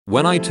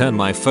When I turn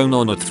my phone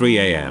on at 3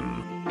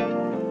 am.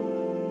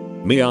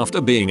 Me after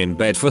being in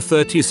bed for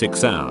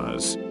 36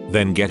 hours,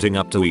 then getting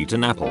up to eat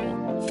an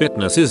apple.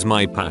 Fitness is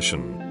my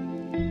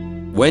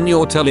passion. When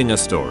you're telling a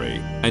story,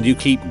 and you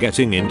keep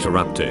getting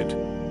interrupted.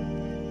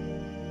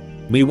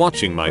 Me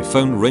watching my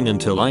phone ring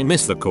until I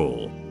miss the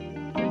call.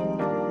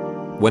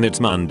 When it's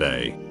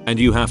Monday, and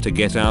you have to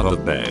get out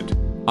of bed.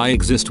 I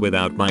exist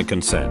without my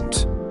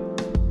consent.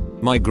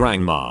 My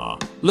grandma,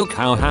 look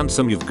how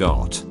handsome you've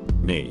got.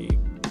 Me.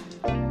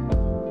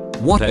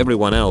 What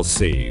everyone else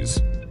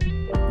sees.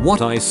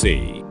 What I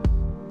see.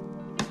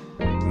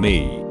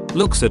 Me,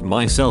 looks at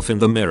myself in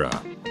the mirror.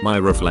 My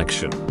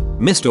reflection.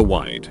 Mr.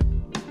 White.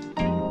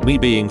 Me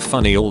being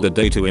funny all the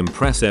day to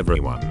impress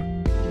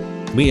everyone.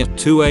 Me at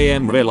 2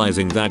 am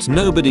realizing that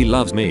nobody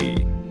loves me.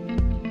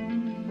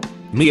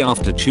 Me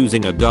after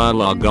choosing a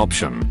dialogue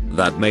option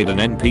that made an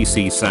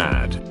NPC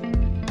sad.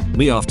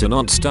 Me after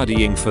not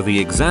studying for the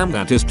exam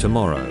that is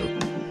tomorrow.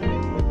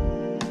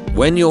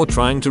 When you're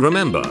trying to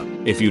remember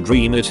if you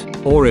dream it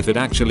or if it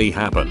actually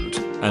happened,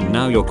 and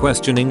now you're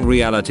questioning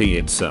reality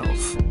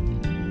itself.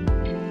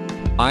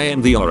 I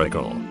am the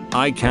Oracle.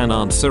 I can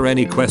answer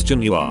any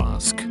question you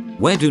ask.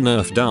 Where do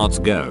Nerf darts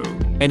go?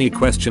 Any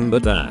question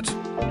but that.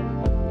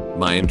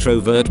 My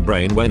introvert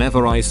brain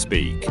whenever I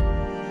speak.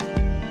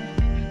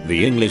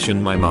 The English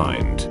in my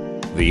mind.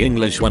 The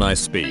English when I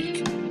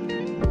speak.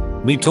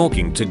 Me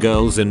talking to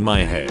girls in my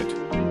head.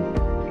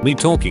 Me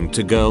talking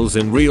to girls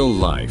in real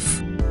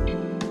life.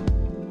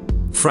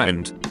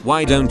 Friend,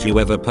 why don't you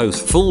ever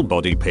post full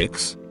body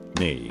pics?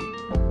 Me.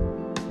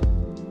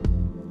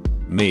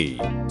 Me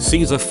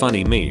sees a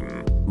funny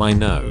meme. My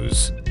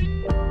nose.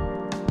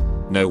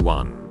 No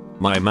one.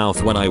 My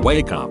mouth when I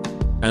wake up.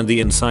 And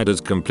the inside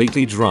is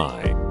completely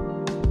dry.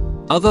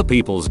 Other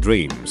people's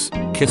dreams.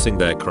 Kissing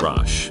their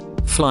crush.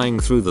 Flying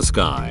through the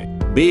sky.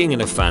 Being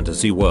in a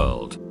fantasy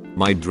world.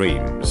 My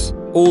dreams.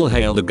 All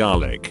hail the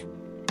garlic.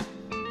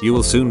 You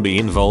will soon be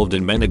involved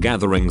in many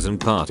gatherings and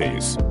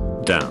parties.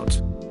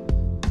 Doubt.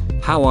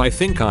 How I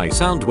think I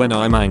sound when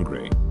I'm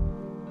angry.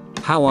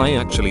 How I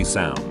actually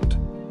sound.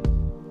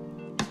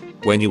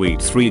 When you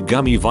eat 3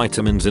 gummy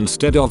vitamins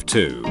instead of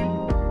 2.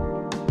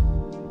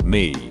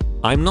 Me.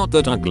 I'm not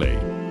that ugly.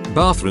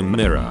 Bathroom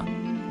mirror.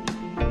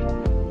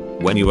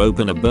 When you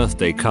open a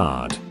birthday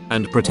card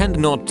and pretend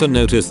not to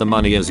notice the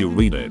money as you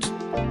read it.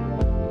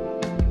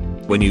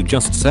 When you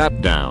just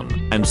sat down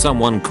and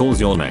someone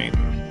calls your name.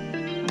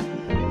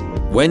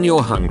 When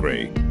you're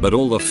hungry, but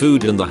all the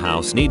food in the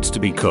house needs to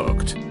be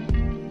cooked.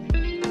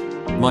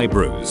 My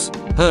bruise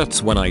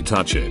hurts when I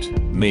touch it.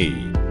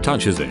 Me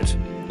touches it.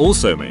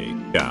 Also me.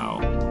 Ow.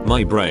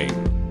 My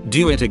brain.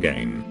 Do it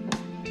again.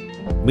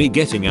 Me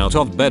getting out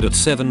of bed at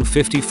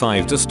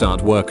 7:55 to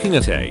start working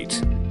at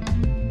 8.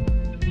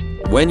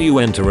 When you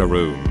enter a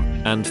room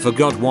and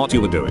forgot what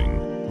you were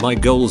doing. My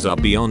goals are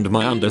beyond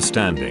my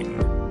understanding.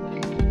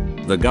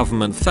 The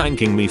government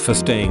thanking me for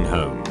staying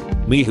home.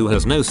 Me who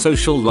has no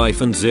social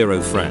life and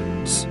 0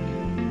 friends.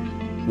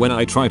 When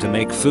I try to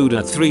make food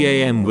at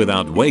 3 am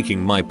without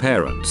waking my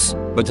parents,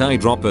 but I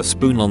drop a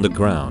spoon on the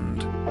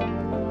ground.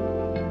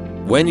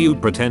 When you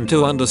pretend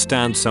to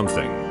understand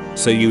something,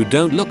 so you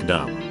don't look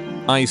dumb.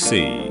 I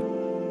see.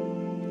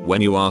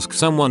 When you ask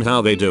someone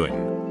how they doing,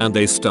 and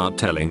they start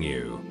telling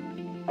you.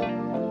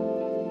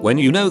 When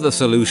you know the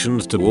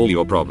solutions to all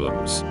your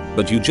problems,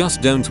 but you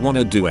just don't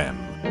wanna do them.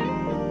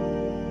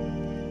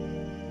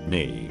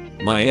 Me.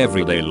 My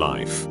everyday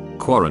life.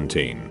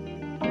 Quarantine.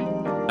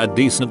 A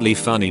decently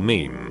funny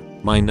meme.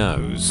 My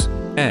nose.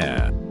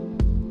 Air.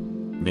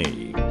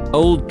 Me.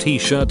 Old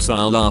t-shirts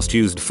I last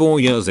used 4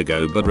 years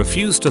ago but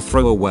refused to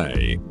throw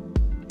away.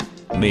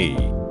 Me.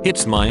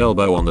 Hits my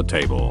elbow on the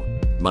table.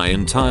 My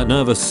entire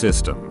nervous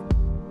system.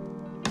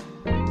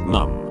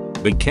 Mum.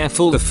 Be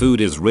careful, the food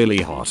is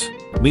really hot.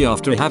 Me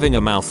after having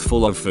a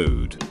mouthful of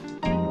food.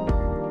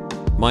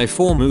 My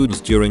 4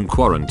 moods during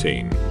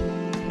quarantine.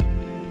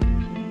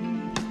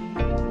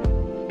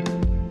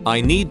 I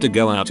need to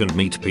go out and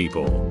meet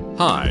people.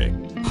 Hi.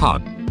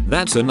 Hot.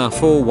 That's enough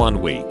for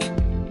 1 week.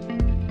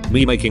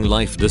 Me making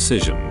life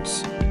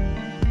decisions.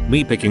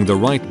 Me picking the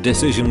right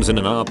decisions in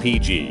an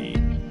RPG.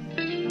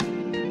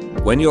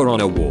 When you're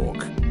on a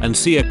walk and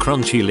see a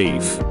crunchy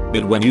leaf,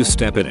 but when you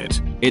step in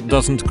it, it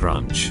doesn't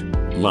crunch.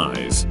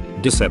 Lies.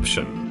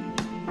 Deception.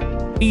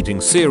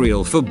 Eating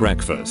cereal for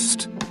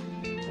breakfast.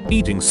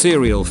 Eating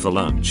cereal for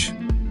lunch.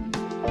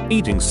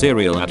 Eating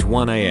cereal at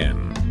 1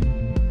 am.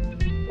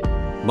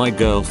 My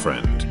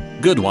girlfriend.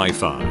 Good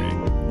Wi-Fi.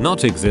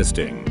 Not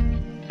existing.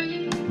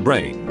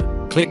 Brain.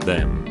 Click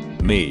them.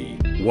 Me.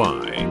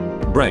 Why?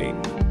 Brain.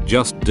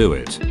 Just do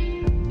it.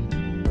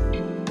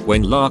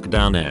 When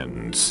lockdown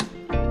ends.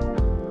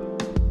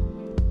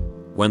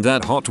 When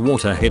that hot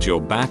water hit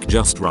your back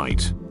just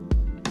right.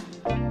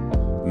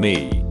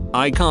 Me.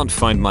 I can't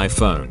find my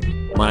phone.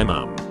 My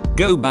mum.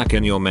 Go back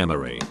in your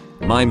memory.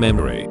 My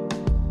memory.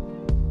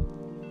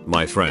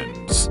 My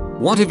friends.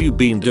 What have you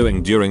been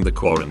doing during the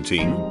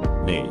quarantine?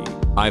 Me.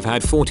 I've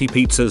had 40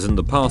 pizzas in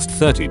the past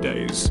 30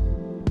 days.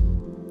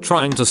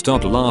 Trying to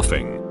stop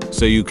laughing.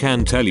 so you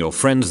can tell your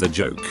friends the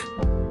joke.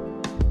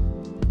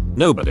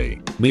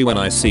 Nobody. Me when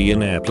I see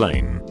an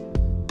airplane.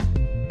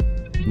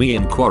 Me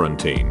in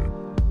quarantine.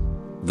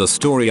 The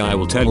story I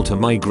will tell to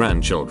my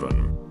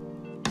grandchildren.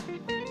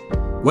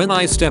 When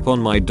I step on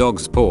my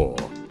dog's paw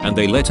and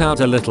they let out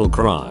a little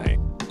cry,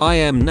 I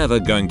am never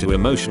going to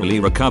emotionally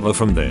recover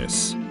from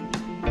this.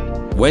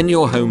 When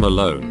you're home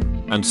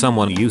alone and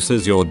someone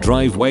uses your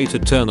driveway to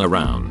turn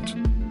around.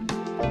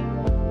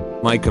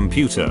 My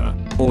computer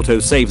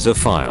auto-saves a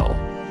file.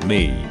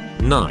 Me.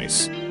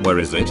 Nice. Where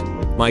is it?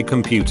 My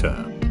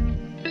computer.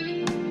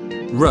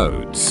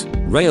 Roads,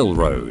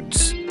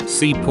 railroads,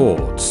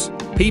 seaports,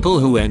 people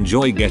who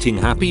enjoy getting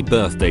happy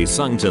birthday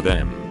sung to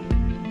them.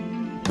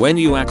 When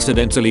you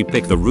accidentally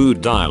pick the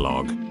rude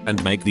dialogue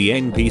and make the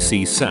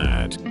NPC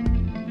sad.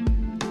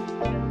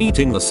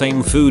 Eating the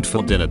same food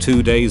for dinner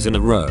 2 days in a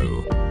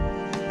row.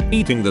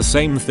 Eating the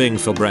same thing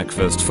for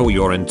breakfast for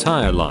your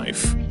entire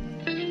life.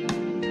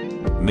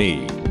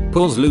 Me.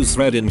 Pulls loose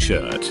thread in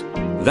shirt.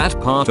 That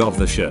part of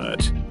the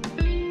shirt.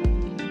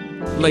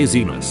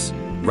 Laziness.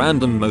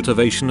 Random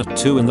motivation at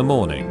 2 in the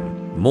morning.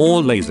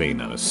 More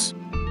laziness.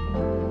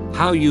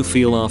 How you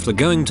feel after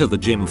going to the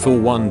gym for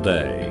 1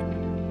 day.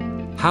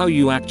 How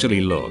you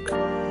actually look.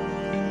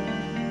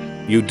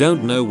 You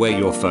don't know where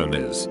your phone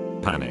is.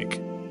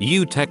 Panic.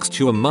 You text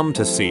your mum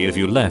to see if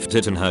you left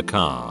it in her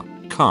car.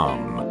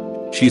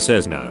 Calm. She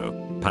says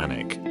no.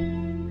 Panic.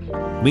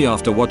 Me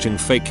after watching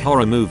fake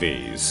horror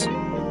movies.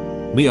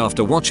 Me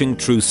after watching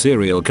true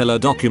serial killer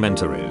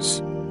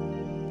documentaries.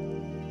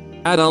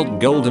 Adult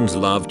Goldens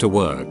love to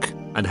work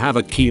and have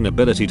a keen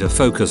ability to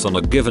focus on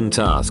a given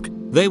task.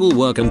 They will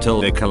work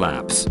until they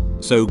collapse,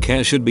 so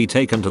care should be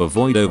taken to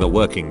avoid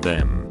overworking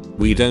them.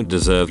 We don't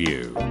deserve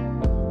you.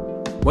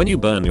 When you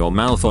burn your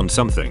mouth on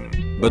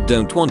something, but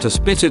don't want to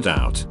spit it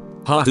out.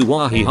 Ha hoo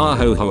wah hee ha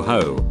ho ho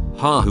ho.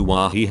 Ha hoo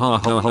wah hee ha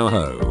ho ho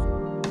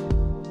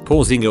ho.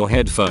 Pausing your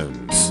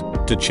headphones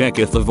to check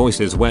if the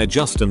voices were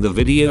just in the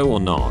video or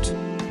not.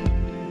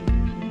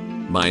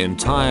 My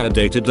entire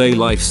day-to-day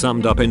life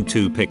summed up in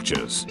 2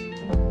 pictures.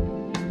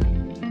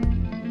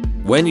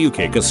 When you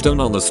kick a stone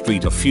on the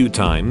street a few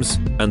times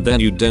and then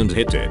you don't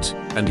hit it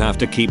and have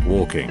to keep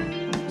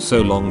walking.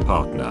 So long,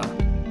 partner.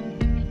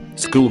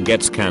 School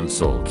gets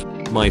cancelled.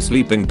 My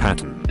sleeping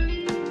pattern.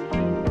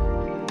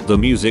 The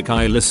music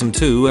I listen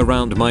to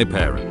around my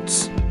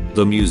parents.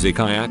 The music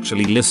I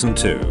actually listen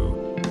to.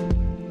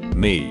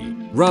 Me.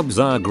 Rubs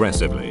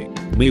aggressively.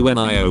 Me when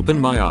I open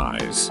my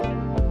eyes.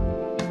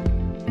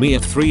 Me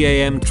at 3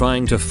 AM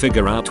trying to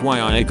figure out why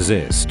I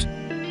exist.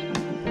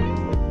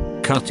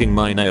 Cutting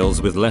my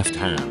nails with left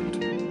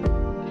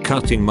hand.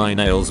 Cutting my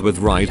nails with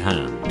right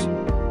hand.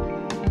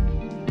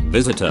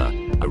 Visitor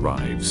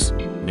arrives.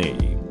 Me.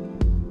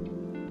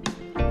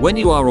 When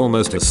you are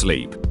almost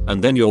asleep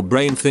and then your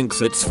brain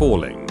thinks it's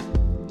falling.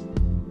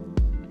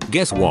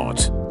 Guess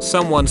what?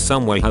 Someone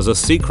somewhere has a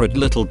secret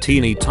little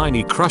teeny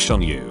tiny crush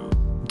on you.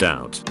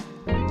 Doubt.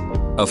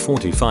 A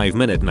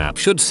 45-minute nap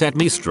should set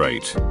me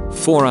straight.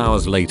 4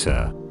 hours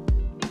later.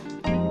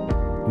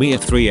 Me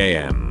at 3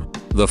 AM.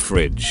 The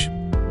fridge.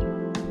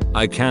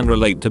 I can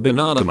relate to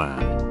Banana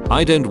Man.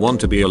 I don't want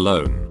to be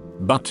alone,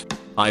 but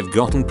I've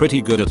gotten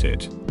pretty good at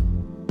it.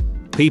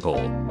 People,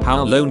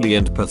 how lonely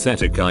and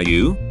pathetic are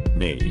you?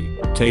 Me.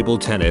 Table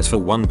tennis for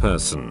 1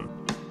 person.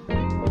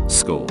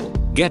 School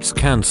gets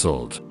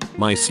cancelled.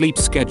 My sleep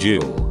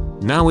schedule.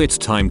 Now it's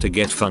time to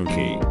get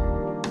funky.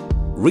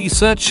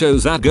 Research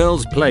shows that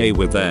girls play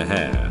with their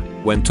hair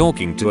when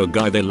talking to a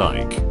guy they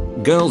like.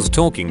 Girls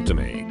talking to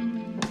me.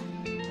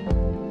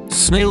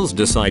 Snails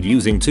decide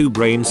using 2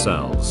 brain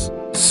cells.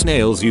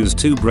 Snails use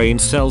 2 brain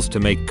cells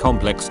to make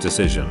complex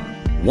decision.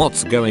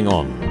 What's going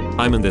on?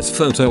 I'm in this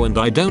photo and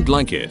I don't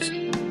like it.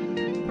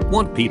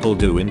 What people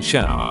do in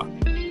shower.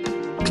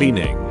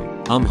 Cleaning.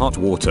 Hot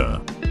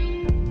water.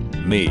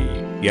 Me.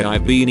 Yeah,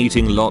 I've been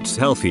eating lots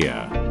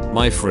healthier.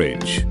 My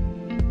fridge.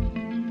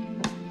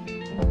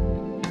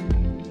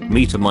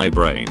 Me to my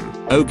brain.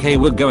 Okay,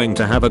 we're going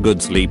to have a good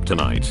sleep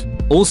tonight.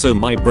 Also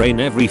my brain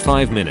every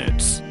 5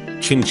 minutes.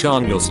 Ching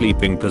Chang, your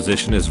sleeping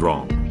position is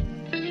wrong.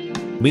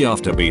 Me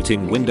after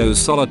beating Windows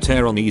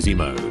Solitaire on easy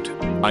mode.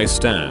 I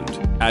stand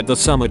at the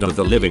summit of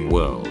the living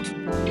world.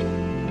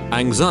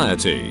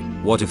 Anxiety.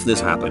 What if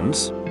this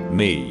happens?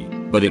 Me.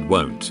 But it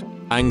won't.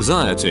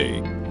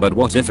 Anxiety. But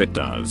what if it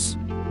does?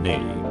 Me.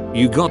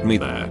 You got me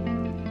there.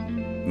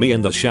 Me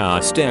in the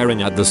shower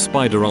staring at the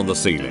spider on the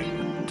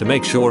ceiling to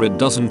make sure it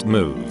doesn't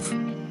move.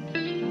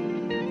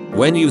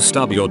 When you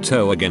stub your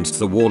toe against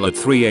the wall at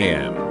 3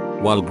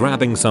 AM while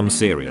grabbing some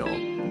cereal.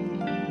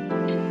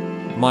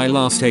 My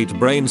last 8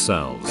 brain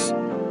cells.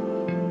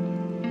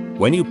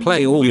 When you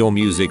play all your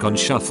music on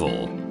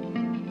shuffle.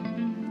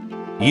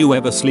 You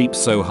ever sleep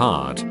so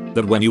hard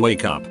that when you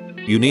wake up,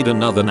 you need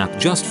another nap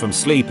just from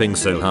sleeping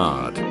so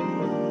hard?